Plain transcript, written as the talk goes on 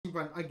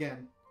pushing button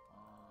again.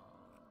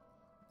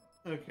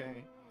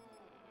 Okay.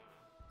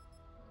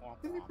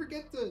 Did we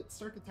forget to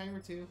start the timer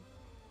too?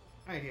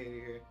 I hate it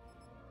here.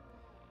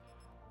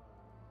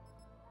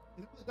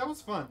 That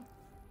was fun.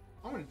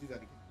 I want to do that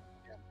again.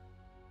 Yeah.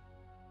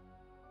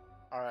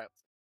 All right.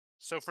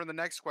 So for the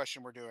next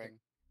question we're doing,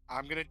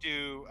 I'm gonna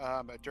do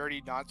a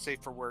dirty, not safe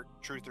for work,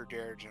 truth or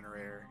dare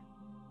generator.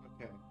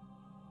 Okay.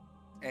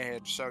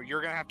 And so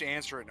you're gonna have to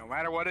answer it no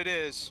matter what it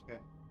is. Okay.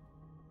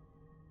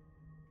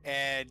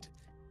 And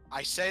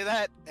I say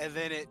that, and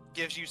then it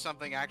gives you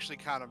something actually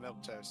kind of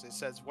milquetoast. It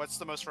says, "What's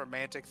the most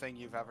romantic thing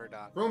you've ever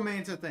done?"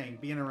 Romantic thing.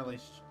 Be in a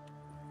relationship.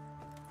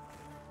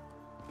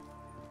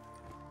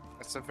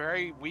 That's a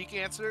very weak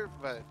answer,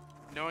 but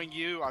knowing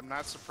you, I'm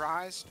not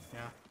surprised.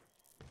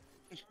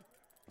 Yeah.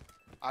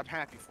 I'm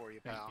happy for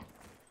you, pal.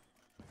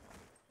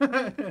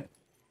 What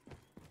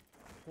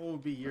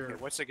would be your? Okay,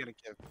 what's it gonna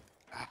give?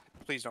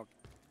 Please don't.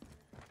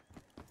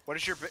 What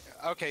is your?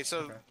 Okay,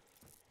 so Okay.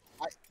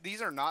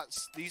 these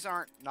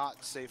aren't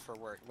not safe for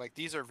work. Like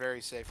these are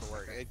very safe for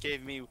work. It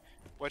gave me,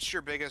 what's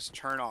your biggest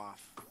turn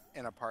off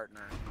in a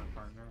partner?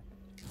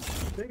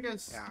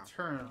 Biggest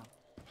turn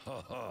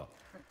off.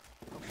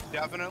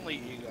 Definitely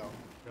ego.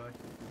 Really?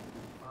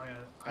 Oh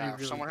yeah. I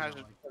really someone has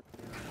like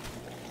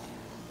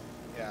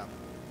yeah,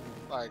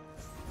 like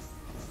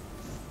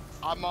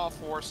I'm all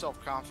for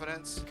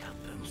self-confidence.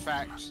 In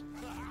fact,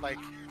 like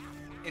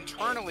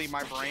internally,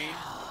 my brain,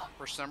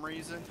 for some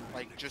reason,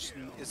 like just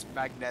is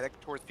magnetic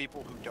towards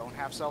people who don't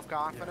have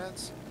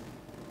self-confidence.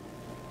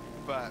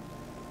 But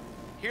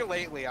here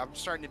lately, I'm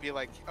starting to be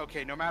like,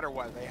 okay, no matter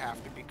what, they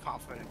have to be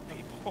confident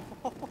people.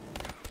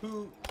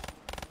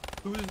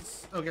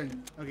 Who's okay?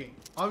 Okay,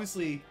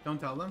 obviously, don't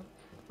tell them.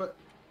 But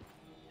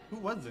who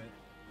was it?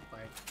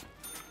 Like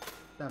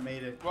that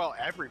made it? Well,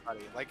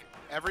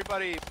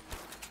 everybody.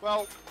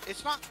 Well,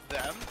 it's not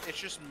them. It's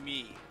just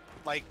me.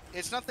 Like,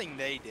 it's nothing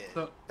they did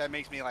that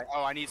makes me like,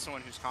 oh, I need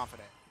someone who's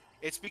confident.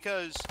 It's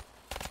because,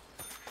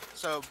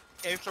 so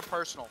it's a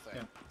personal thing.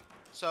 Yeah.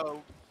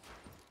 So,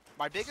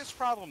 my biggest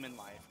problem in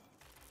life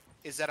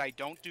is that I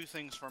don't do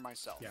things for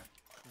myself. Yeah.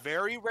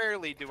 Very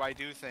rarely do I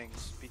do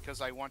things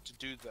because I want to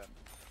do them.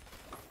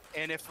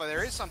 And if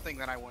there is something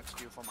that I want to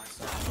do for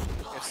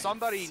myself, if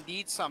somebody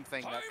needs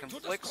something that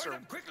conflicts or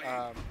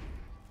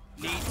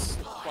needs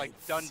like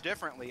done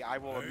differently, I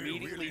will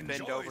immediately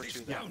bend over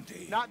to them.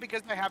 Not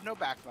because I have no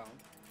backbone,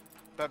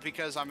 but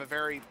because I'm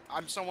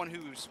someone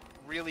who's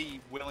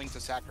really willing to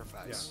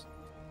sacrifice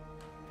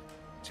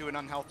to an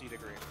unhealthy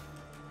degree.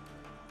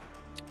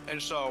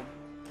 And so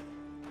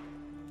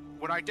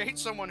when I date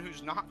someone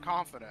who's not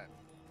confident,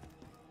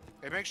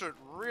 it makes it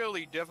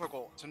really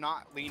difficult to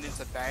not lean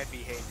into bad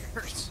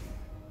behaviors.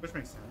 Which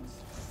makes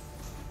sense.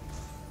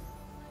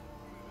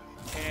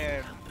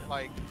 And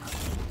like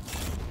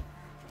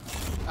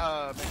in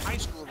high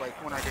school, like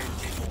when I dated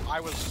people, I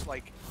was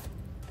like,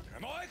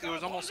 it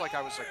was almost like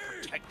I was like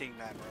protecting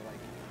them, or like,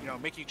 you know,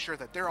 making sure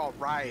that they're all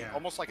right,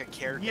 almost like a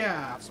caretaker,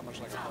 not so much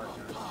like a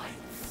partner.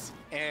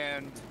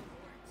 And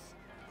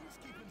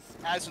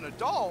as an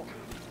adult,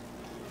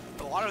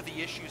 a lot of the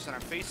issues that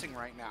I'm facing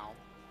right now,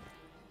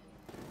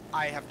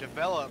 I have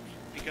developed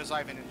because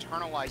I've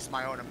internalized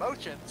my own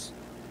emotions,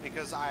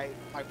 because my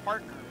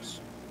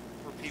partners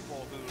were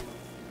people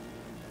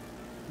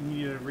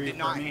who did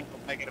not handle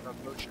negative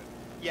emotion.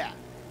 Yeah,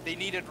 they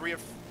needed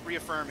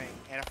reaffirming,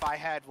 and if I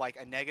had like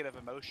a negative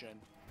emotion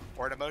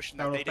or an emotion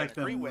that they didn't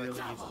agree with,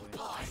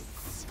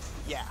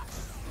 yeah.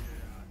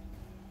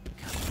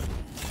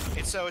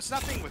 And so it's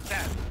nothing with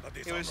them.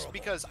 It was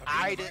because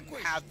I didn't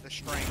have the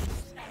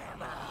strength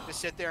to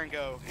sit there and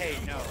go, hey,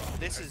 no,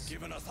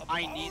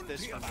 I need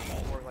this for me,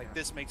 or like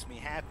this makes me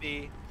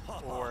happy,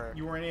 or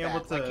you weren't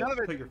able to like,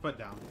 put your foot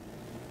down.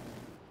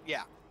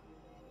 Yeah.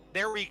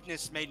 Their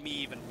weakness made me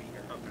even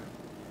weaker. Okay.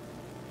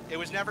 It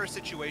was never a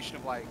situation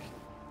of like,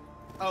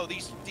 oh,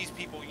 these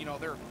people, you know,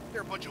 they're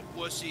a bunch of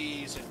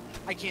wussies and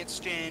I can't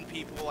stand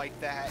people like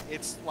that.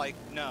 It's like,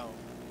 no.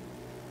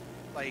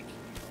 Like,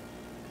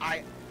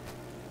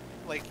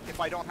 if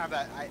I don't have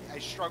that, I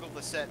struggle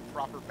to set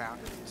proper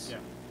boundaries. Yeah.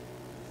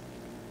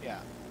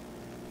 Yeah.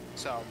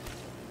 So,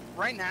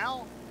 right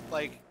now,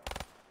 like,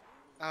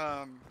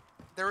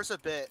 there was a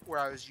bit where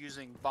I was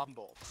using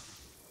Bumble.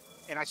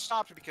 And I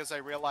stopped because I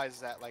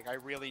realized that, like, I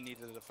really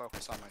needed to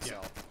focus on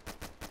myself.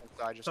 And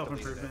so I just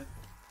deleted it.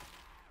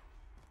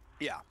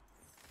 Yeah.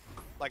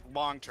 Like,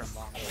 long-term.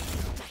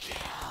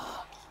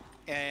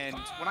 And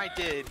when I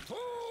did,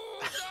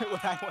 when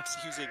I was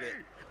using it,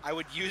 I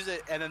would use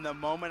it, and then the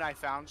moment I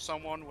found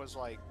someone was,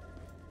 like,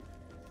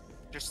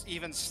 just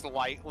even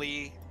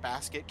slightly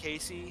basket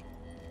casey,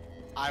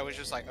 I was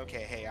just like,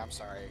 okay, hey, I'm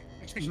sorry.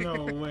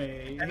 No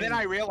way. And then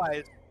I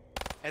realized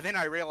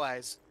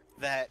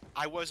that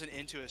I wasn't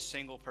into a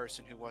single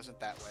person who wasn't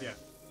that way. Yeah.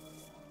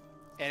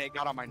 And it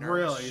got on my nerves.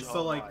 Really?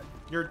 So like,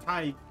 your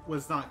type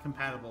was not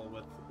compatible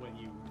with what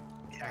you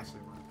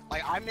actually want.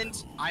 Like, I'm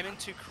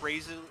into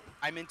crazy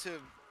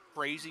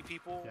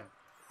people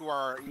who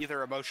are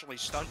either emotionally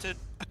stunted,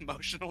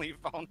 emotionally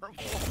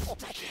vulnerable,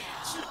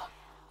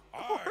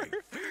 I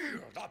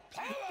feel the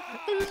power.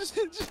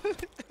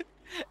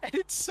 And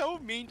it's so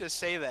mean to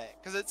say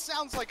that because it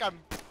sounds like I'm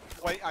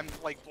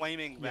like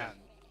blaming them.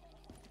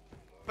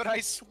 But I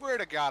swear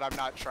to God, I'm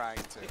not trying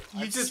to.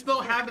 You just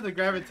don't happen to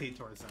gravitate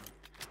towards them.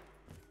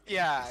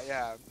 Yeah,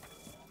 yeah.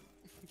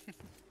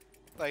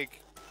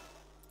 Like,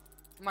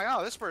 I'm like,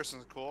 oh, this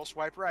person's cool.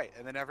 Swipe right,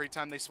 and then every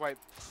time they swipe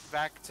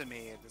back to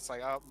me, it's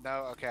like, oh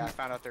no, okay, I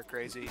found out they're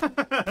crazy.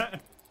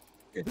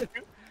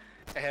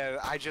 And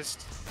I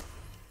just,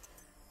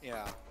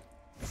 yeah.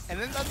 And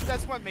then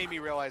that's what made me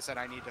realize that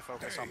I need to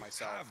focus on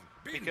myself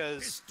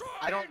because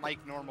I don't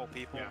like normal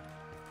people. Yeah.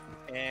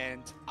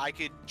 And I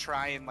could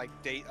try and like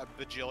date a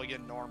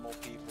bajillion normal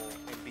people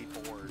and be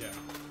bored. Yeah.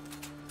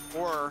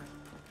 Or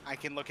I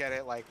can look at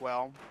it like,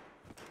 well,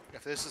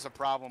 if this is a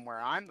problem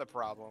where I'm the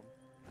problem,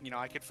 you know,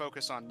 I could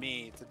focus on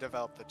me to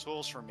develop the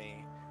tools for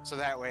me, so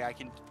that way I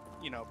can,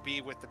 you know,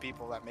 be with the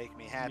people that make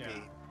me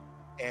happy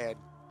and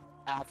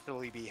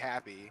actually be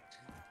happy.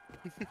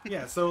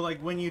 Yeah, so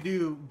like when you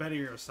do better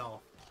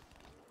yourself,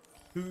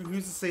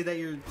 who's to say that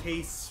your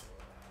tastes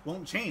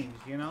won't change,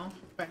 you know?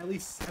 But at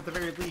least, at the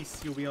very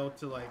least, you'll be able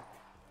to like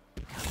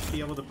put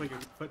your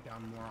foot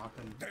down more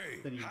often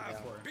than you did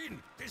before.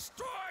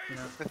 You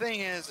know? The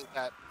thing is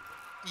that,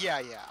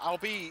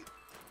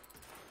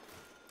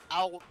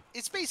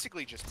 it's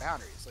basically just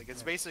boundaries. Like,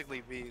 it's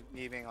basically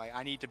me being like,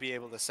 I need to be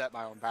able to set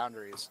my own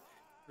boundaries,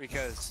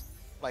 because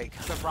like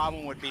the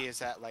problem would be is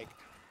that like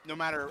no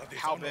matter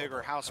how big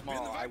or how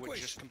small, I would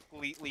just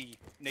completely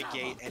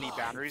negate any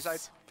boundaries I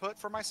put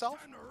for myself.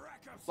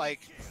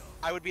 Like,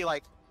 I would be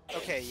like,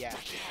 okay, yeah,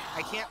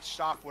 I can't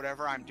stop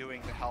whatever I'm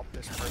doing to help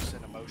this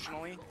person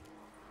emotionally.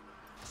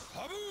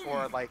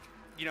 Or like,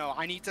 you know,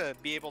 I need to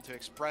be able to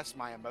express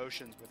my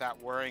emotions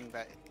without worrying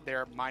that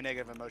my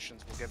negative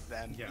emotions will give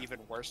them even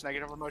worse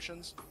negative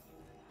emotions.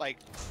 Like,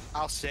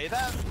 I'll say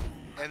that,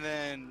 and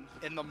then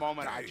in the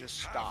moment I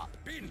just stop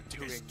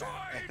doing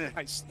that. And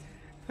then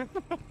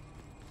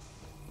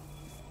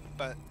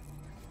but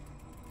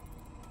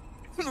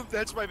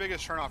that's my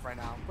biggest turnoff right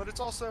now. But it's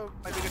also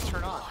my biggest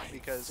turn on,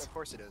 because of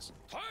course it is.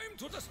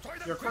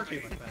 You're quirky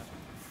with that.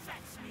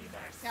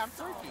 Yeah, I'm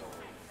quirky.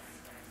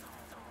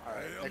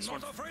 Alright, next one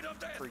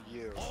for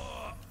you.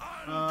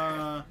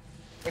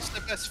 What's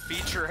the best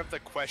feature of the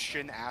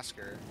question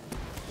asker?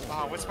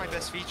 Oh, what's my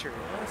best feature?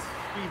 Best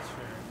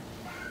feature.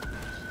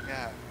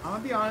 Yeah. I'm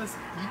gonna be honest,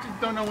 you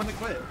just don't know when to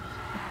quit.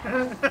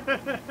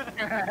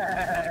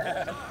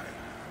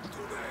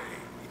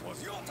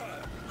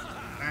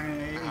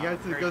 You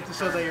got to go to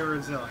show that you're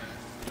resilient.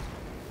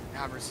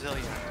 I'm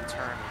resilient,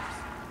 determined.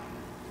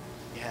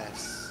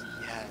 Yes,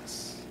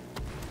 yes.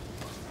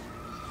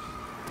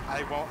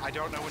 I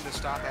don't know when to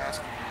stop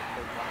asking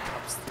for Black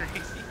Ops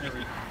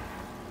 3.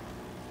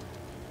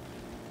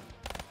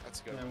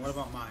 That's good. And what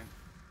about mine?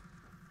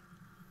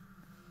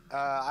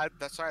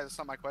 That's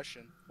not my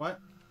question. What?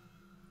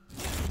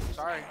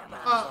 Sorry,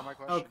 that's not my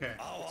question. Okay.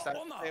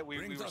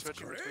 We were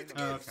switching between them.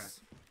 Oh, okay.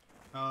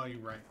 Oh, you're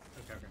right.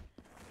 Okay, okay.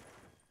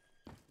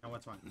 Now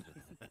what's mine?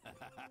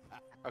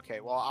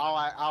 Okay, well,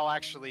 I'll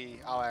actually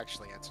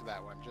answer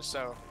that one, just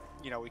so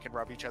you know we can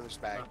rub each other's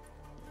back.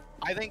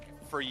 I think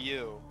for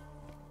you,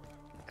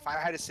 if I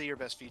had to say your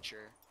best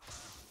feature,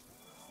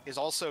 is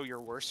also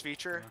your worst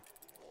feature,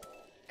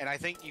 and I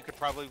think you could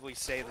probably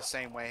say the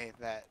same way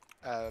that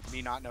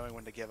me not knowing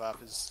when to give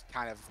up is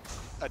kind of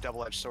a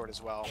double-edged sword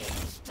as well.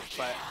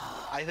 But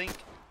I think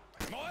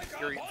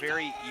you're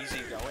very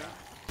easygoing,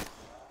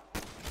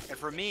 and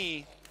for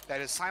me, that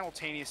is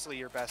simultaneously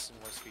your best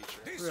and worst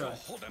feature. Really?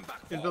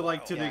 Is it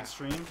like to the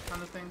extreme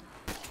kind of thing?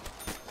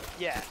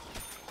 Yeah,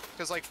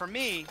 because like for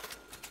me,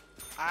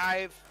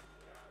 I've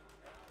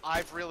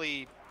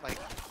really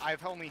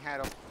I've only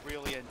had a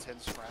really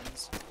intense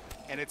friends,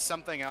 and it's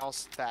something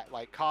else that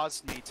like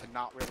caused me to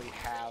not really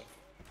have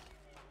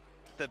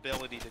the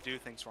ability to do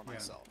things for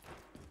myself.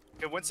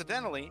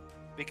 Coincidentally,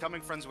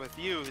 becoming friends with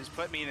you has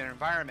put me in an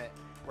environment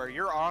where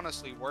you're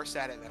honestly worse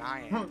at it than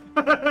I am.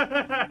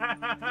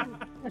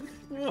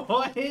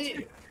 What?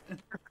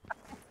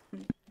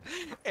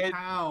 And,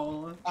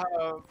 how?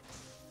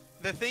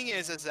 The thing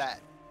is that,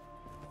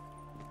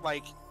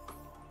 like,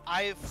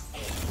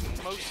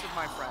 most of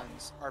my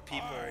friends are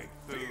people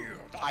who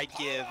I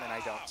give and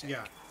I don't take.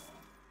 Yeah.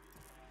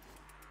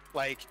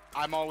 Like,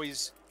 I'm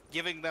always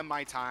giving them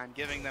my time,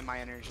 giving them my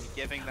energy,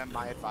 giving them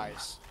my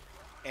advice,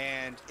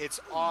 and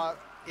it's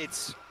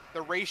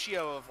the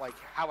ratio of like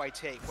how I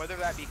take, whether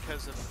that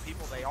because of the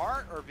people they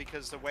are or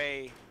because the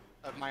way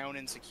of my own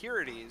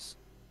insecurities,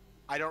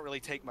 I don't really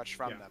take much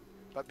from them.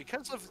 But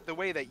because of the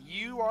way that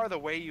you are the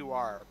way you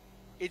are,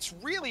 it's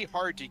really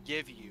hard to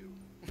give you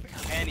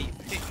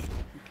anything.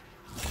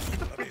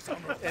 And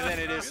then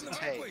it is to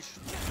take.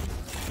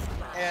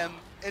 And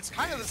it's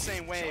kind of the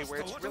same way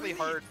where it's really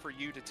hard for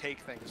you to take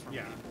things from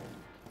people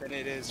than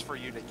it is for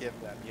you to give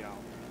them, you know.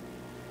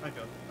 I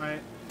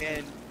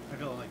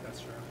feel like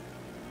that's true.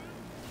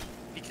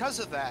 Because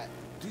of that,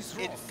 it's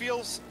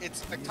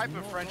a type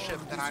of friendship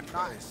that I'm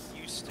not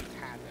used to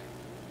having.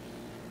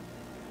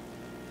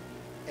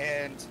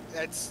 And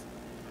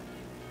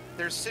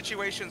there's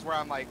situations where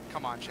I'm like,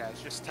 come on,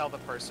 Chaz, just tell the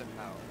person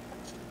no.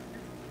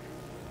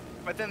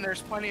 But then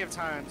there's plenty of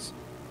times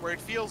where it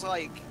feels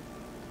like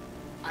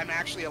I'm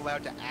actually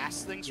allowed to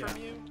ask things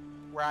from you,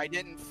 where I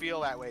didn't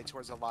feel that way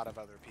towards a lot of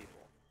other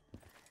people.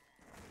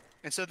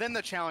 And so then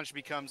the challenge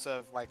becomes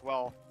of like,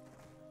 well,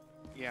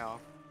 you know,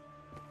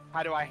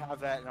 how do I have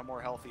that in a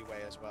more healthy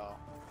way as well?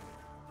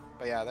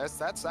 But yeah, that's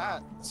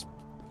that. It's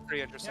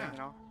pretty interesting, Yeah. you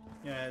know?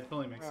 Yeah, it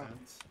totally makes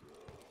sense.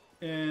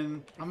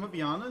 And I'm gonna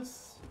be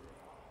honest,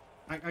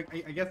 I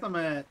guess I'm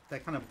at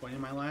that kind of point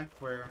in my life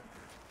where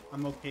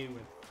I'm okay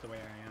with the way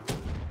I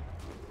am.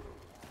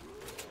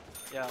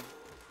 Yeah.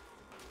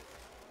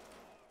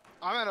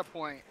 I'm at a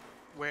point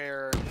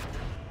where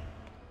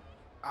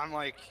I'm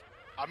like,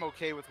 I'm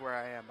okay with where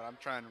I am, but I'm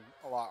trying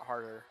a lot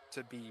harder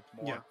to be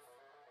more. Yeah.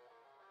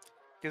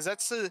 Because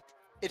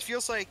it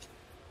feels like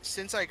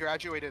since I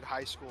graduated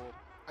high school,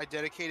 I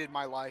dedicated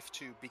my life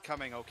to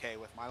becoming okay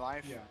with my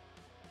life. Yeah.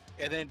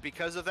 And then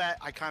because of that,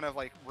 I kind of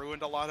like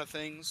ruined a lot of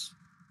things.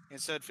 And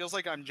so it feels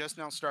like I'm just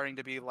now starting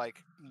to be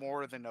like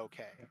more than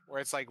okay.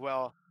 Where it's like,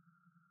 well,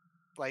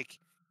 like,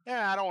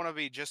 yeah, I don't want to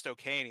be just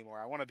okay anymore.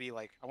 I want to be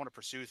like, I want to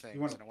pursue things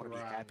want and to I want to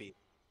be thrive. happy.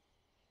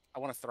 I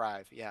want to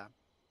thrive. Yeah.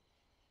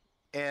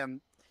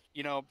 And,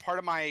 you know, part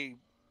of my,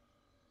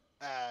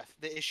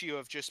 the issue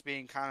of just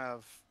being kind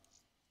of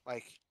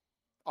like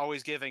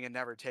always giving and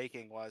never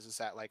taking is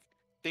that like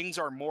things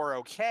are more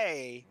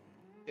okay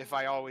if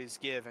I always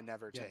give and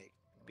never Yeah. take.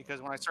 Because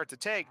when I start to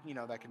take, you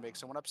know, that can make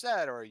someone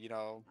upset or, you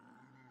know,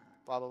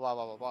 blah, blah, blah,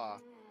 blah, blah, blah.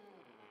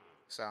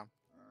 So.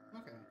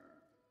 Okay.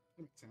 That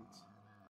makes sense.